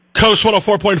Coast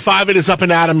 104.5, it is Up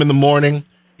and Adam in the morning.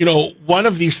 You know, one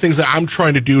of these things that I'm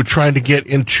trying to do, trying to get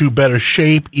into better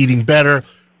shape, eating better,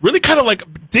 really kind of like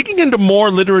digging into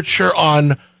more literature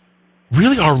on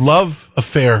really our love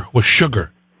affair with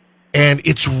sugar. And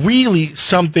it's really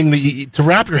something that to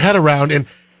wrap your head around. And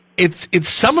it's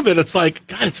some of it, it's like,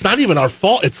 God, it's not even our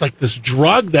fault. It's like this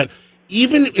drug that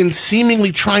even in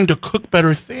seemingly trying to cook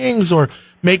better things or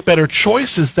make better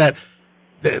choices, that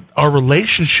our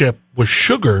relationship with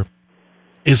sugar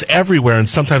is everywhere and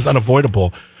sometimes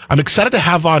unavoidable. I'm excited to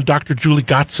have on Dr. Julie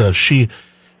Gatza. She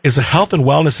is a health and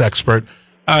wellness expert.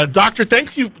 Doctor,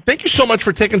 thank you so much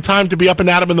for taking time to be Up and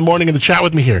Adam in the morning and to chat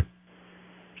with me here.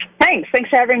 Thanks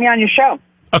for having me on your show.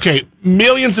 Okay,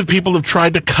 millions of people have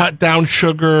tried to cut down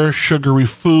sugar, sugary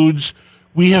foods.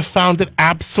 We have found it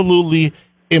absolutely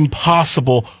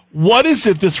impossible. What is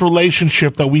it, this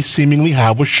relationship that we seemingly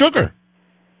have with sugar?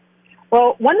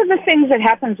 Well, one of the things that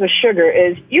happens with sugar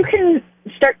is you can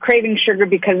start craving sugar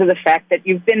because of the fact that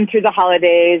you've been through the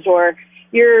holidays or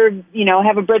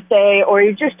have a birthday or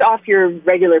you're just off your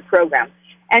regular program.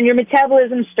 And your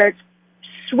metabolism starts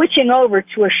switching over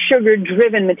to a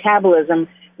sugar-driven metabolism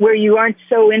where you aren't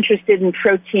so interested in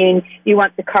protein. You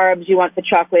want the carbs, you want the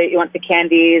chocolate, you want the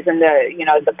candies and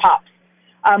the pops.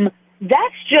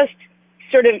 That's just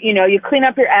sort of, you clean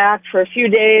up your act for a few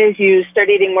days, you start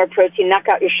eating more protein, knock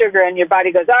out your sugar, and your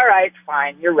body goes, all right,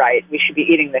 fine, you're right, we should be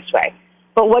eating this way.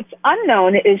 But what's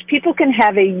unknown is people can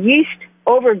have a yeast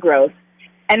overgrowth,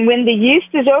 and when the yeast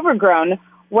is overgrown,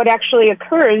 what actually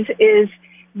occurs is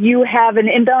you have an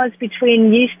imbalance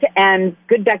between yeast and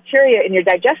good bacteria in your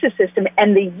digestive system,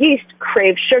 and the yeast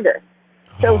craves sugar.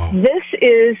 So this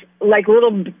is like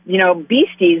little,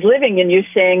 beasties living in you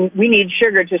saying, we need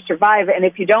sugar to survive, and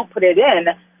if you don't put it in,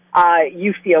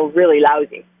 you feel really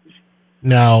lousy.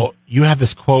 Now, you have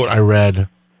this quote I read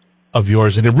of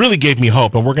yours, and it really gave me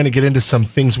hope, and we're going to get into some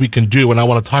things we can do, and I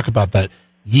want to talk about that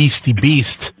yeasty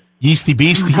beast you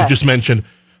just mentioned.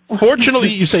 Fortunately,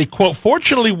 you say, quote,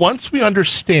 fortunately, once we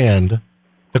understand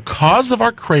the cause of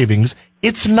our cravings,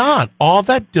 it's not all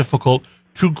that difficult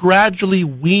to gradually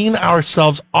wean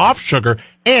ourselves off sugar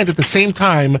and at the same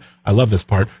time, I love this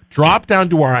part, drop down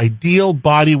to our ideal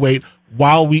body weight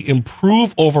while we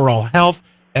improve overall health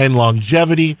and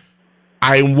longevity.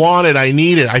 I want it. I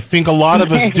need it. I think a lot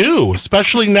of us do,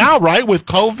 especially now, right, with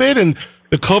COVID and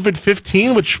the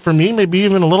COVID-15, which for me may be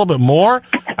even a little bit more.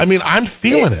 I mean, I'm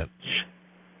feeling it.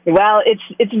 Well,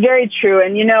 it's very true.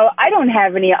 And, I don't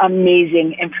have any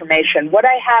amazing information. What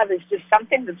I have is just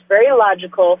something that's very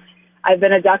logical. I've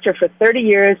been a doctor for 30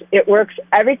 years. It works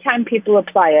every time people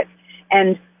apply it.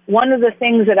 And one of the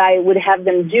things that I would have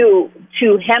them do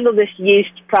to handle this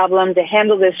yeast problem, to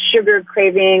handle this sugar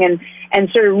craving and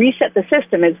sort of reset the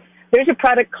system is there's a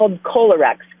product called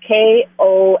Colorex,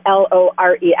 K-O-L-O-R-E-X.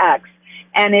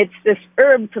 And it's this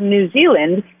herb from New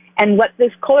Zealand. And what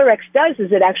this Colorex does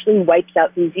is it actually wipes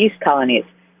out these yeast colonies.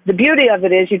 The beauty of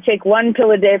it is you take one pill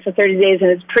a day for 30 days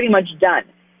and it's pretty much done.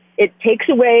 It takes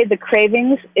away the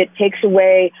cravings. It takes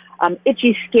away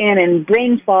itchy skin and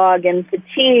brain fog and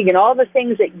fatigue and all the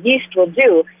things that yeast will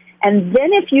do. And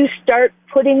then if you start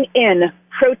putting in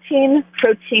protein,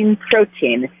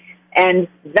 and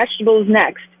vegetables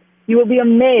next, you will be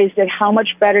amazed at how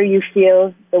much better you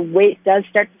feel. The weight does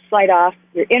start to slide off.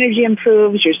 Your energy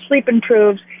improves. Your sleep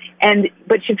improves.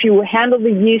 But if you handle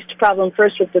the yeast problem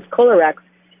first with this Colorex,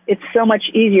 it's so much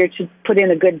easier to put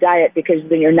in a good diet because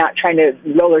then you're not trying to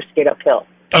roller skate uphill.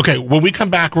 Okay, when we come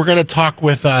back, we're going to talk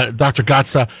with Dr.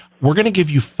 Gatza. We're going to give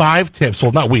you 5 tips.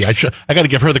 Well, not we. I got to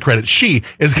give her the credit. She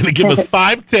is going to give us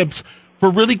 5 tips for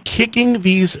really kicking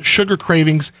these sugar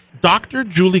cravings. Dr.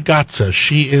 Julie Gatza,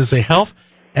 she is a health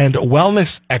and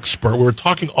wellness expert. We were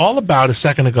talking all about a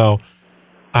second ago,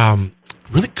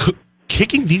 really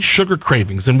kicking these sugar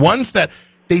cravings and ones that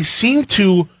they seem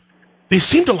to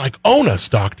like own us,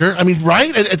 doctor. I mean,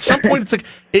 right? At some point, it's like,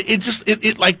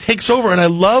 it like takes over. And I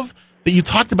love that you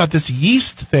talked about this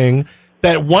yeast thing,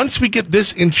 that once we get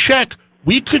this in check,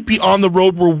 we could be on the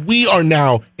road where we are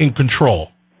now in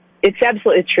control. It's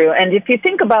absolutely true. And if you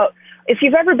think about, if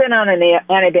you've ever been on an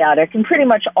antibiotic, and pretty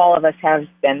much all of us have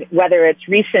been, whether it's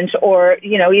recent or,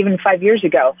 even 5 years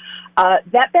ago,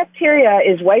 that bacteria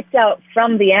is wiped out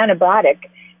from the antibiotic,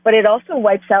 but it also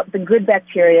wipes out the good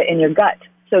bacteria in your gut.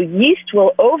 So yeast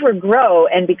will overgrow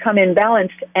and become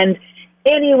imbalanced, and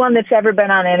anyone that's ever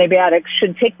been on antibiotics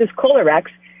should take this Colorex,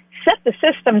 set the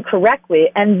system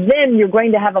correctly, and then you're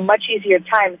going to have a much easier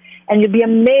time, and you'll be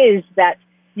amazed that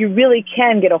you really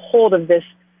can get a hold of this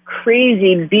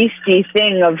crazy beastie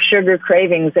thing of sugar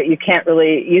cravings that you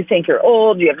think you're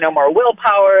old, you have no more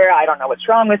willpower, I don't know what's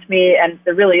wrong with me, and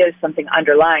there really is something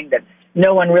underlying that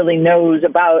no one really knows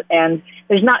about. And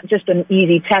there's not just an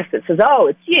easy test that says, oh,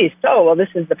 it's yeast. Oh, well, this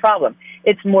is the problem.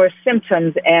 It's more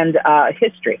symptoms and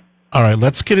history. All right,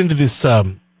 let's get into this.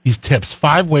 These tips,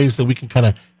 5 ways that we can kind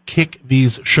of kick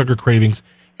these sugar cravings.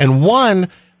 And one,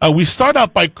 we start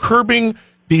out by curbing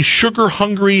the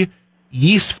sugar-hungry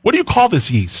yeast. What do you call this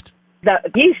yeast? The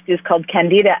yeast is called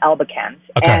Candida albicans,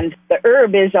 Okay. and the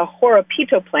herb is a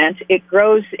horopito plant. It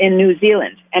grows in New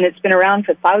Zealand, and it's been around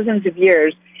for thousands of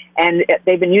years, and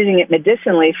they've been using it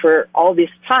medicinally for all this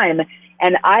time.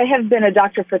 And I have been a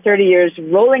doctor for 30 years,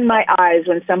 rolling my eyes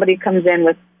when somebody comes in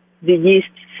with the yeast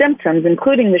symptoms,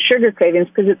 including the sugar cravings,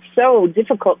 because it's so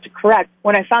difficult to correct.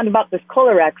 When I found about this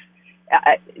Colorex,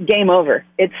 game over.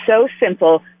 It's so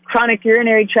simple. Chronic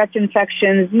urinary tract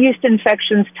infections, yeast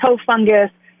infections, toe fungus,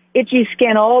 itchy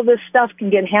skin, all this stuff can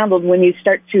get handled when you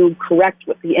start to correct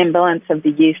with the imbalance of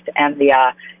the yeast and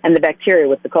the bacteria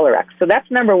with the Colorex. So that's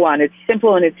number one. It's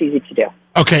simple and it's easy to do.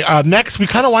 Okay, next, we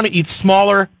kind of want to eat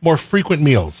smaller, more frequent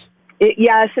meals.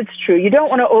 Yes, it's true. You don't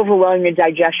want to overwhelm your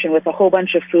digestion with a whole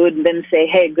bunch of food and then say,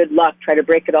 hey, good luck, try to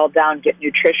break it all down, get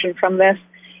nutrition from this.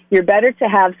 You're better to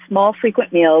have small,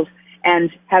 frequent meals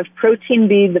and have protein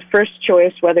be the first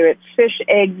choice, whether it's fish,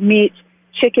 egg, meat,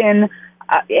 chicken,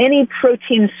 any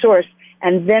protein source,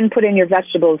 and then put in your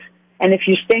vegetables. And if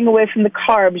you're staying away from the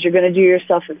carbs, you're going to do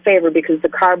yourself a favor because the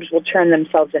carbs will turn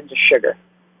themselves into sugar.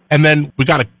 And then we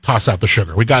got to toss out the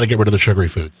sugar. We got to get rid of the sugary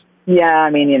foods. Yeah,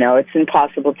 I mean, it's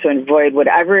impossible to avoid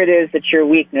whatever it is that's your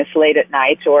weakness late at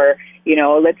night, or,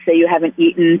 let's say you haven't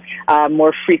eaten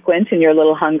more frequent and you're a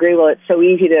little hungry. Well, it's so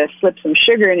easy to slip some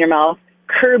sugar in your mouth,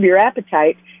 curb your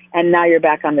appetite, and now you're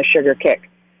back on the sugar kick.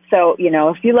 So,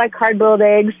 if you like hard-boiled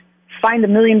eggs, find a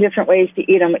million different ways to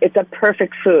eat them. It's a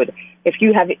perfect food. If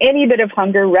you have any bit of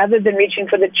hunger, rather than reaching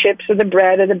for the chips or the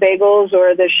bread or the bagels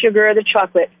or the sugar or the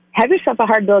chocolate, have yourself a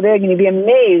hard-boiled egg and you'll be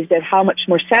amazed at how much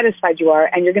more satisfied you are.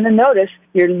 And you're going to notice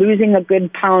you're losing a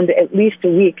good pound at least a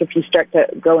week if you start to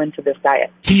go into this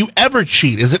diet. Can you ever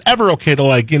cheat? Is it ever okay to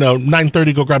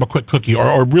 9:30 go grab a quick cookie,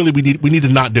 or really we need to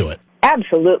not do it?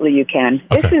 Absolutely you can.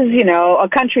 Okay. This is, a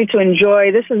country to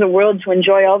enjoy. This is a world to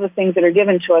enjoy all the things that are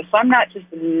given to us. So I'm not just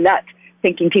a nut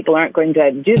thinking people aren't going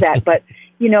to do that, but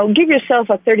give yourself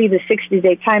a 30 to 60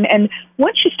 day time. And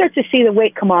once you start to see the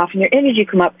weight come off and your energy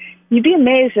come up, you'd be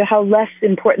amazed at how less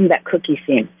important that cookie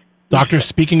seems. Doctor,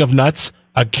 speaking of nuts,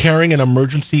 carrying an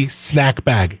emergency snack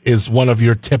bag is one of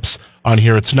your tips on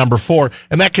here. It's number 4,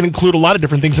 and that can include a lot of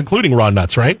different things, including raw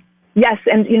nuts, right? Yes,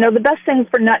 and the best thing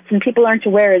for nuts, and people aren't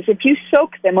aware, is if you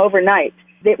soak them overnight,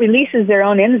 it releases their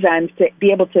own enzymes to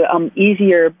be able to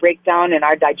easier break down in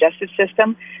our digestive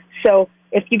system. So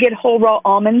if you get whole raw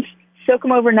almonds, soak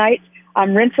them overnight,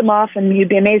 rinse them off, and you'd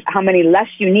be amazed how many less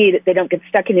you need. They don't get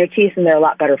stuck in your teeth, and they're a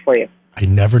lot better for you. I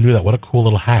never knew that. What a cool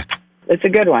little hack. It's a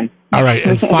good one. All right,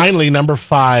 and finally, number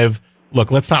 5, look,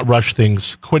 let's not rush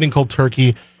things. Quitting cold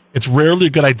turkey, it's rarely a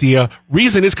good idea.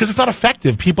 Reason is because it's not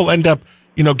effective. People end up,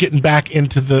 getting back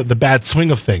into the bad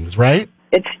swing of things, right?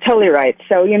 It's totally right.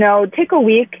 So, take a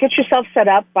week, get yourself set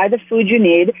up, buy the food you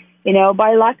need,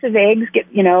 buy lots of eggs, get,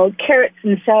 carrots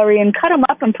and celery, and cut them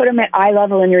up and put them at eye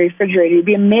level in your refrigerator. You'd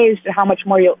be amazed at how much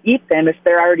more you'll eat them if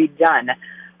they're already done.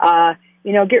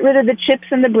 Get rid of the chips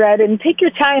and the bread and take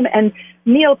your time and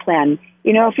meal plan.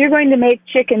 If you're going to make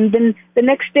chicken, then the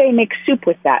next day make soup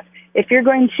with that. If you're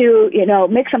going to,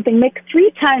 make something, make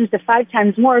 3 times to 5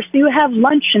 times more so you have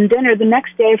lunch and dinner the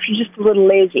next day if you're just a little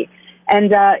lazy.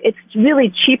 And it's really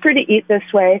cheaper to eat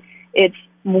this way. It's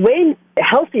way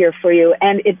healthier for you,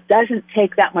 and it doesn't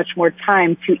take that much more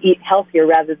time to eat healthier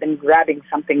rather than grabbing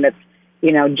something that's,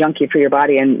 junky for your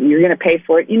body, and you're going to pay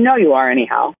for it. You are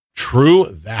anyhow.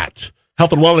 True that.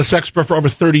 Health and wellness expert for over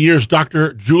 30 years,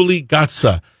 Dr. Julie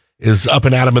Gatza, is up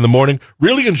and at 'em in the morning.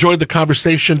 Really enjoyed the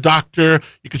conversation, Doctor.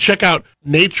 You can check out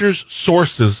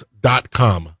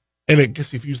naturesources.com. And I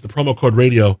guess if you use the promo code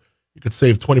radio, you could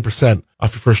save 20%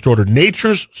 off your first order.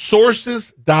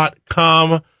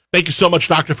 naturesources.com. Thank you so much,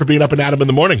 Doctor, for being up and at 'em in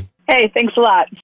the morning. Hey, thanks a lot.